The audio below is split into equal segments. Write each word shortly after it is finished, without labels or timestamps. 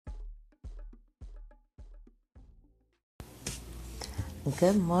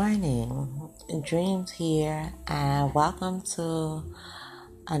Good morning. Dreams here, and welcome to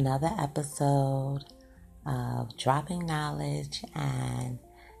another episode of Dropping Knowledge and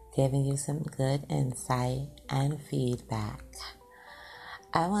giving you some good insight and feedback.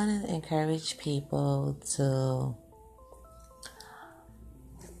 I want to encourage people to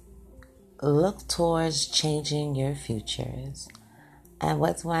look towards changing your futures. And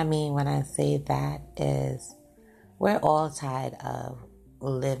what do I mean when I say that is we're all tired of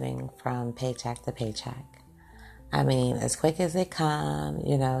living from paycheck to paycheck. I mean, as quick as it comes,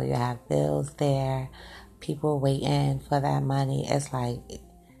 you have bills there, people waiting for that money. It's like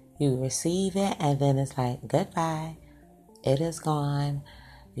you receive it and then it's like, goodbye. It is gone.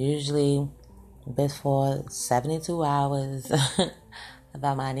 Usually before 72 hours,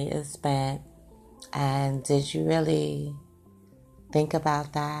 the money is spent. And did you really think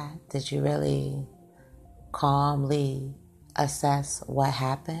about that? Did you really calmly assess what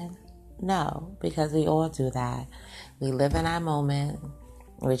happened? No, because we all do that. We live in our moment.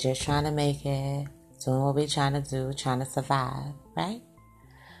 We're just trying to make it, doing what we're trying to do, trying to survive, right?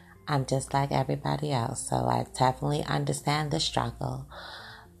 I'm just like everybody else, so I definitely understand the struggle.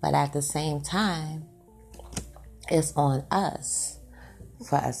 But at the same time, it's on us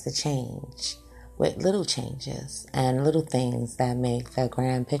for us to change with little changes and little things that make the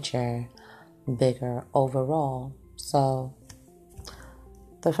grand picture bigger overall. So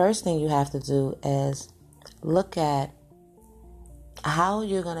the first thing you have to do is look at how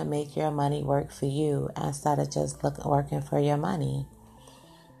you're going to make your money work for you instead of just working for your money.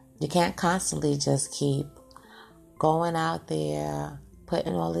 You can't constantly just keep going out there,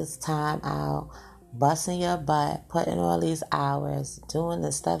 putting all this time out, busting your butt, putting all these hours, doing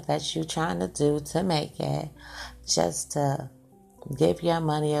the stuff that you're trying to do to make it, just to give your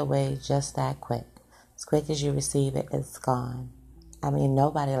money away just that quick. As quick as you receive it, it's gone. I mean,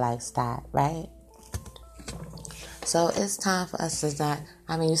 nobody likes that, right? So it's time for us to not,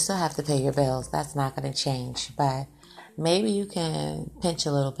 you still have to pay your bills. That's not going to change. But maybe you can pinch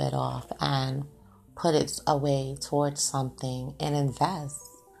a little bit off and put it away towards something and invest.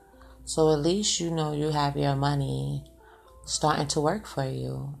 So at least you know you have your money starting to work for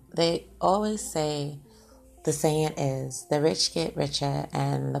you. They always say, the saying is, the rich get richer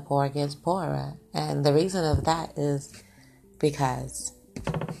and the poor gets poorer. And the reason of that is because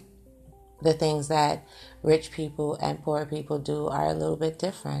the things that rich people and poor people do are a little bit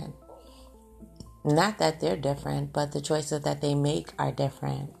different. Not that they're different, but the choices that they make are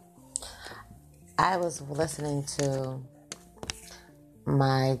different. I was listening to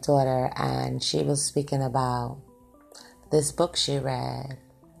my daughter and she was speaking about this book she read.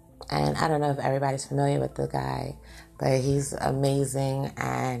 And I don't know if everybody's familiar with the guy, but he's amazing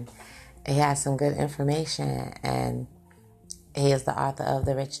and he has some good information. And he is the author of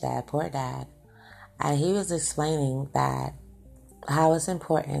The Rich Dad, Poor Dad. And he was explaining that how it's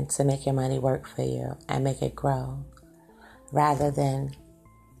important to make your money work for you and make it grow rather than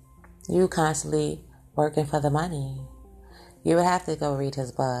you constantly working for the money. You would have to go read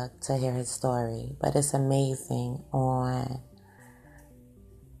his book to hear his story, but it's amazing on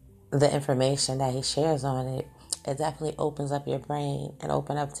the information that he shares on it. It definitely opens up your brain and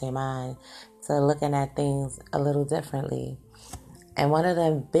open up to your mind to looking at things a little differently. And one of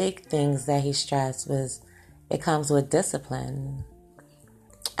the big things that he stressed was it comes with discipline.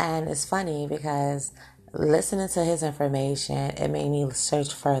 And it's funny because listening to his information, it made me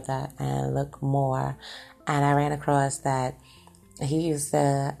search further and look more. And I ran across that he used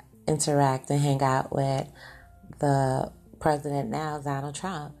to interact and hang out with the president now, Donald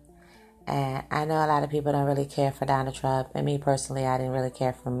Trump. And I know a lot of people don't really care for Donald Trump. And me personally, I didn't really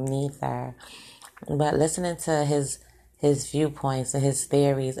care for him neither. But listening to his viewpoints and his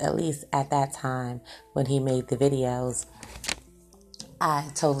theories, at least at that time when he made the videos, I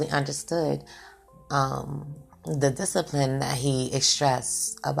totally understood the discipline that he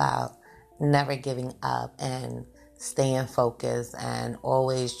expressed about never giving up and staying focused and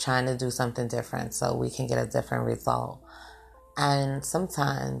always trying to do something different so we can get a different result. And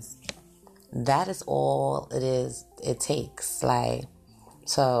sometimes that is all it takes.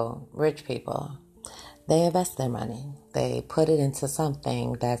 So rich people, they invest their money. They put it into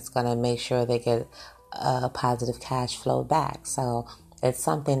something that's going to make sure they get a positive cash flow back. So it's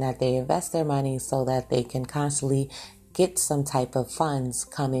something that they invest their money so that they can constantly get some type of funds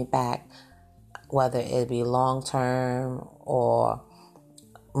coming back, whether it be long-term or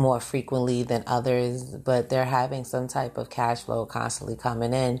more frequently than others, but they're having some type of cash flow constantly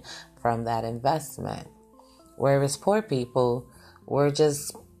coming in from that investment. Whereas poor people, we're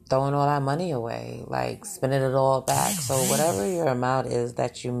just throwing all that money away, like spending it all back. So whatever your amount is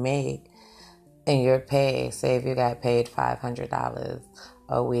that you make in your pay, say if you got paid $500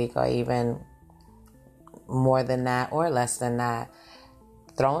 a week or even more than that or less than that,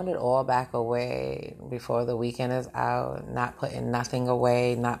 throwing it all back away before the weekend is out, not putting nothing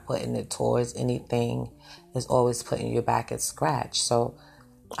away, not putting it towards anything, is always putting you back at scratch. So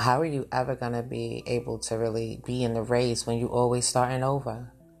how are you ever going to be able to really be in the race when you always starting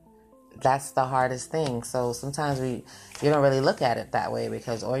over? That's the hardest thing. So sometimes you don't really look at it that way,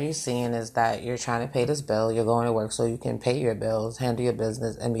 because all you're seeing is that you're trying to pay this bill. You're going to work so you can pay your bills, handle your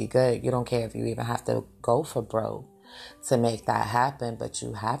business, and be good. You don't care if you even have to go for broke to make that happen, but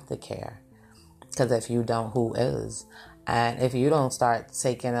you have to care. Because if you don't, who is? And if you don't start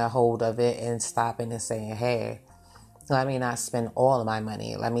taking a hold of it and stopping and saying, hey, let me not spend all of my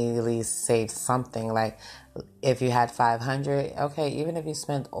money. Let me at least save something. Like if you had 500, okay, even if you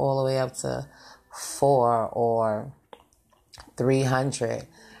spent all the way up to 4 or 300,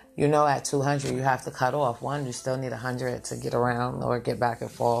 at 200 you have to cut off. One, you still need 100 to get around or get back and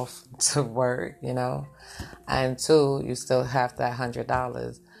forth to work, and 2, you still have that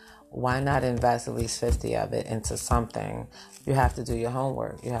 $100. Why not invest at least 50 of it into something? You have to do your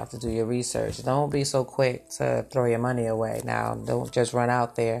homework. You have to do your research. Don't be so quick to throw your money away. Now, don't just run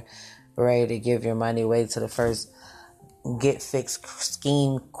out there ready to give your money away to the first get fixed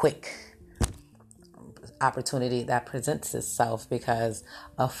scheme quick opportunity that presents itself, because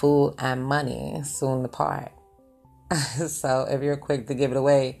a fool and money soon depart. So if you're quick to give it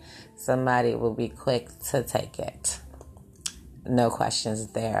away, somebody will be quick to take it. No questions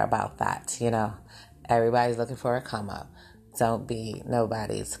there about that. Everybody's looking for a come up. Don't be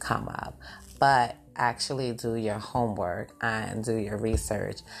nobody's come up, but actually do your homework and do your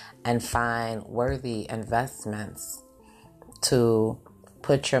research and find worthy investments to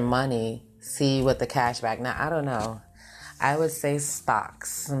put your money, see what the cash back. Now, I don't know. I would say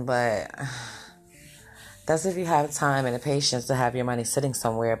stocks, but that's if you have time and the patience to have your money sitting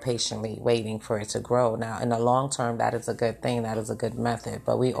somewhere patiently waiting for it to grow. Now, in the long term, that is a good thing. That is a good method.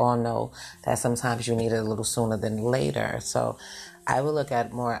 But we all know that sometimes you need it a little sooner than later. So I would look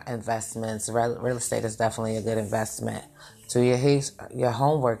at more investments. Real estate is definitely a good investment. Do your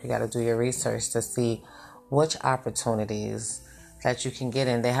homework. You got to do your research to see which opportunities that you can get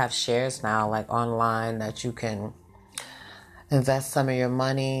in. They have shares now, like online, that you can invest some of your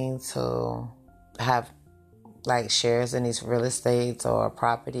money to have like shares in these real estates or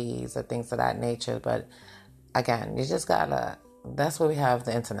properties or things of that nature. But again, you just gotta, that's what we have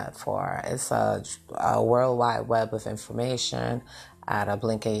the internet for. It's a worldwide web of information at a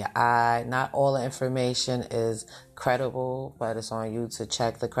blink of your eye. Not all the information is credible, but it's on you to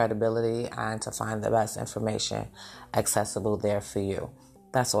check the credibility and to find the best information accessible there for you.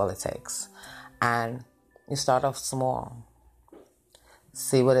 That's all it takes. And you start off small.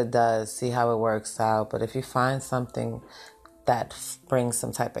 See what it does, see how it works out. But if you find something that brings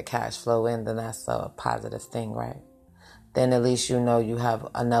some type of cash flow in, then that's a positive thing, right? Then at least you have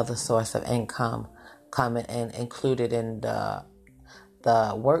another source of income coming in, included in the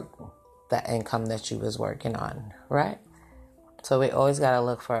work, the income that you was working on, right? So we always got to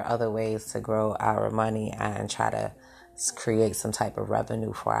look for other ways to grow our money and try to create some type of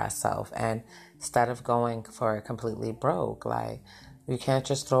revenue for ourselves. And instead of going for it completely broke, like, you can't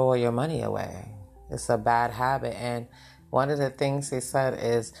just throw all your money away. It's a bad habit. And one of the things he said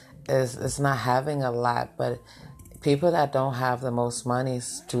is it's not having a lot, but people that don't have the most money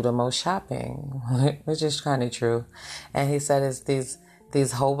do the most shopping, which is kind of true. And he said it's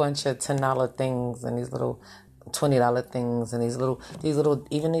these whole bunch of $10 things and these little $20 things and these little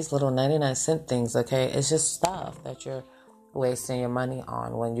even these little 99-cent things. Okay, it's just stuff that you're wasting your money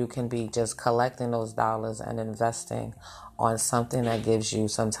on when you can be just collecting those dollars and investing on something that gives you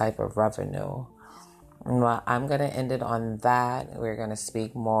some type of revenue. Well, I'm going to end it on that. We're going to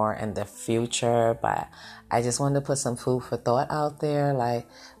speak more in the future, but I just wanted to put some food for thought out there. Like,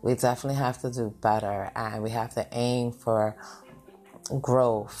 we definitely have to do better, and we have to aim for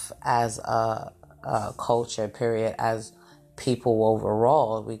growth as a culture, period, as people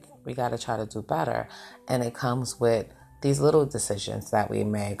overall. We got to try to do better, and it comes with these little decisions that we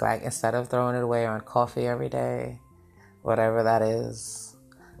make. Like, instead of throwing it away on coffee every day, whatever that is,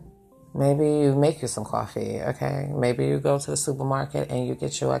 maybe you make you some coffee, okay? Maybe you go to the supermarket and you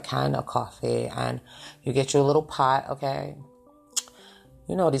get you a can of coffee and you get you a little pot, okay?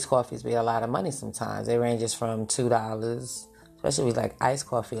 These coffees be a lot of money sometimes. They ranges from $2, especially with like iced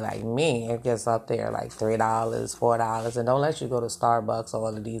coffee like me. It gets up there like $3, $4. And don't let you go to Starbucks or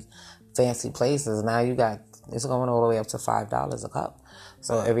all of these fancy places. Now you got It's going all the way up to $5 a cup.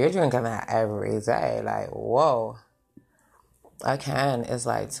 So if you're drinking that every day, like, whoa. A can is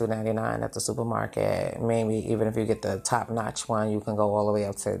like $2.99 at the supermarket. Maybe even if you get the top-notch one, you can go all the way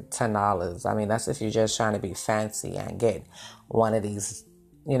up to $10. I mean, that's if you're just trying to be fancy and get one of these,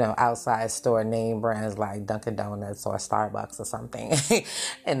 outside store name brands like Dunkin' Donuts or Starbucks or something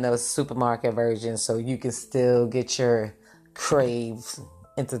in those supermarket versions, so you can still get your craves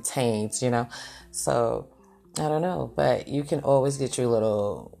entertained, So I don't know, but you can always get you a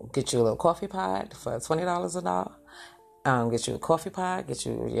little coffee pot for $20 a dollar. Get you a coffee pot, get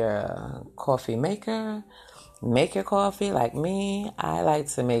you your coffee maker, make your coffee like me. I like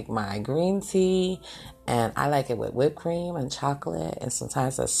to make my green tea, and I like it with whipped cream and chocolate and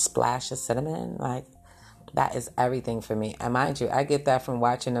sometimes a splash of cinnamon. Like, that is everything for me. And mind you, I get that from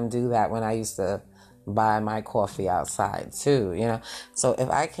watching them do that when I used to buy my coffee outside too, So if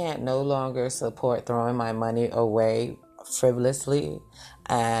I can't no longer support throwing my money away frivolously,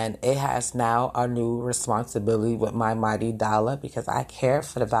 and it has now a new responsibility with my mighty dollar, because I care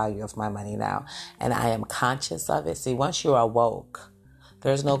for the value of my money now, and I am conscious of it. See, once you're awoke,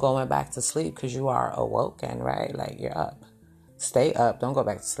 there's no going back to sleep, because you are awoken, right? Like, you're up. Stay up. Don't go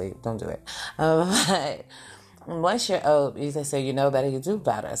back to sleep. Don't do it. But once you're up, you can say, better, you do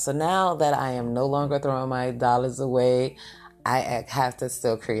better. So now that I am no longer throwing my dollars away, I have to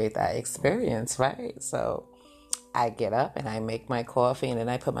still create that experience, right? So I get up and I make my coffee, and then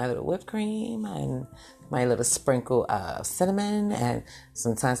I put my little whipped cream and my little sprinkle of cinnamon, and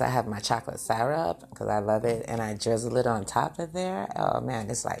sometimes I have my chocolate syrup because I love it, and I drizzle it on top of there. Oh man,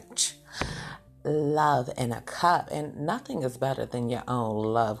 it's like love in a cup, and nothing is better than your own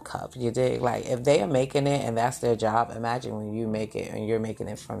love cup. You dig? Like, if they are making it and that's their job, imagine when you make it and you're making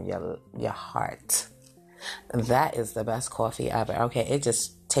it from your heart. That is the best coffee ever. Okay, it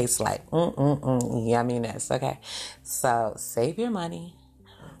just tastes like yumminess. Okay, so save your money,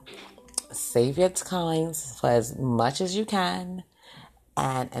 save your coins for as much as you can,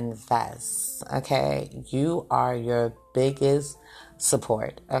 and invest. Okay, you are your biggest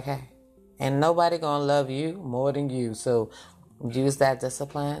support. Okay, and nobody gonna love you more than you. So use that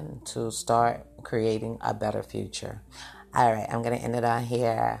discipline to start creating a better future. All right, I'm gonna end it on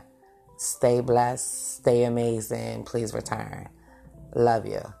here. Stay blessed. Stay amazing. Please return. Love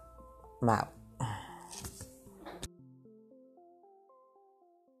you. I'm out.